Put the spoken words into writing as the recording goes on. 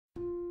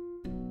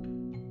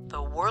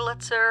The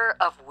Wurlitzer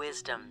of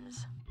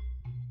Wisdoms.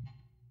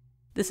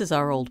 This is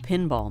our old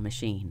pinball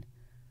machine.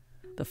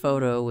 The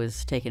photo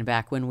was taken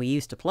back when we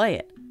used to play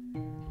it.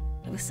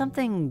 There was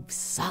something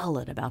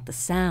solid about the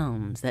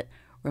sounds that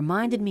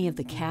reminded me of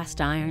the cast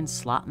iron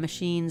slot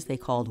machines they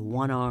called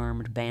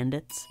one-armed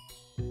bandits.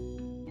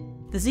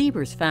 The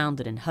Zebras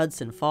found it in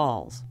Hudson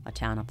Falls, a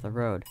town up the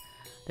road.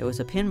 There was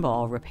a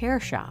pinball repair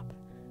shop.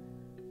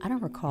 I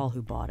don't recall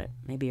who bought it.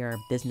 Maybe our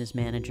business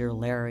manager,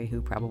 Larry,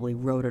 who probably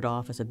wrote it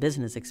off as a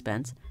business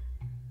expense.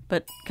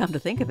 But come to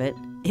think of it,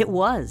 it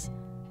was.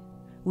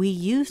 We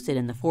used it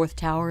in the fourth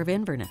tower of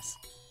Inverness.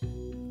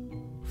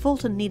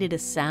 Fulton needed a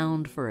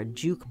sound for a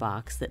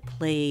jukebox that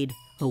played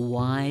the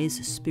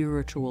wise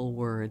spiritual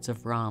words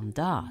of Ram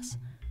Dass.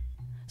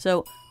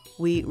 So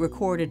we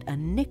recorded a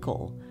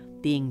nickel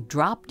being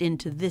dropped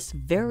into this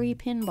very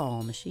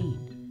pinball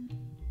machine.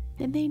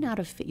 It may not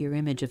have fit your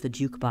image of the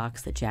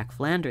jukebox that Jack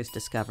Flanders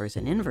discovers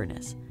in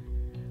Inverness,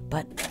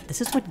 but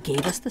this is what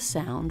gave us the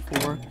sound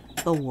for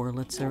the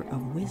Wurlitzer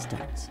of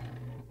Wisdoms.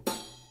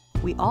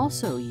 We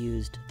also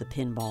used the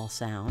pinball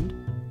sound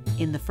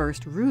in the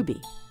first Ruby.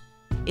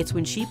 It's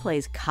when she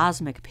plays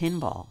cosmic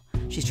pinball.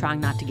 She's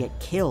trying not to get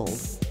killed.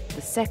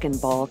 The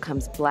second ball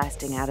comes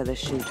blasting out of the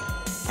chute.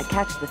 I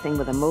catch the thing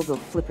with a mobile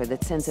flipper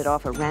that sends it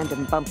off a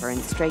random bumper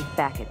and straight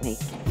back at me.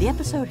 The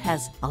episode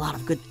has a lot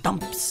of good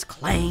thumps,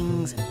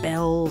 clangs, and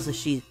bells as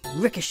she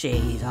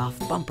ricochets off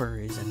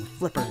bumpers and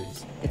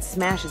flippers. It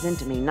smashes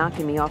into me,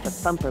 knocking me off a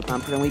thumper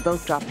bumper, and we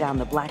both drop down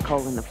the black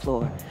hole in the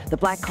floor. The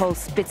black hole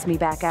spits me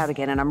back out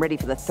again, and I'm ready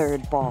for the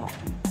third ball.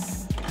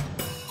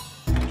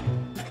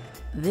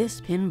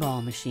 This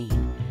pinball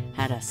machine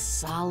had a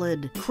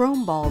solid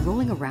chrome ball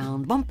rolling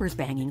around, bumpers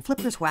banging,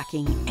 flippers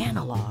whacking,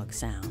 analog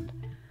sound.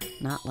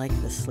 Not like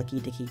the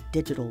slicky-dicky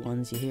digital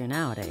ones you hear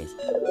nowadays.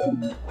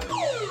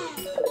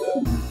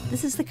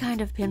 This is the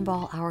kind of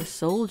pinball our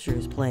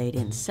soldiers played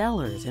in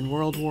cellars in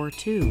World War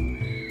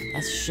II.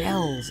 As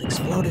shells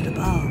exploded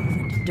above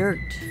and dirt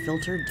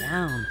filtered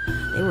down,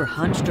 they were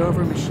hunched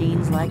over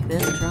machines like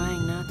this,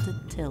 trying not to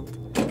tilt.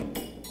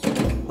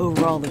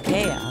 Over all the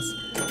chaos,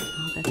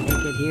 I'll bet they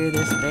could hear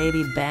this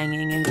baby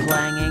banging and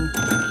clanging.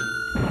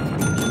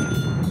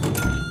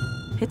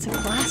 It's a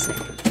classic.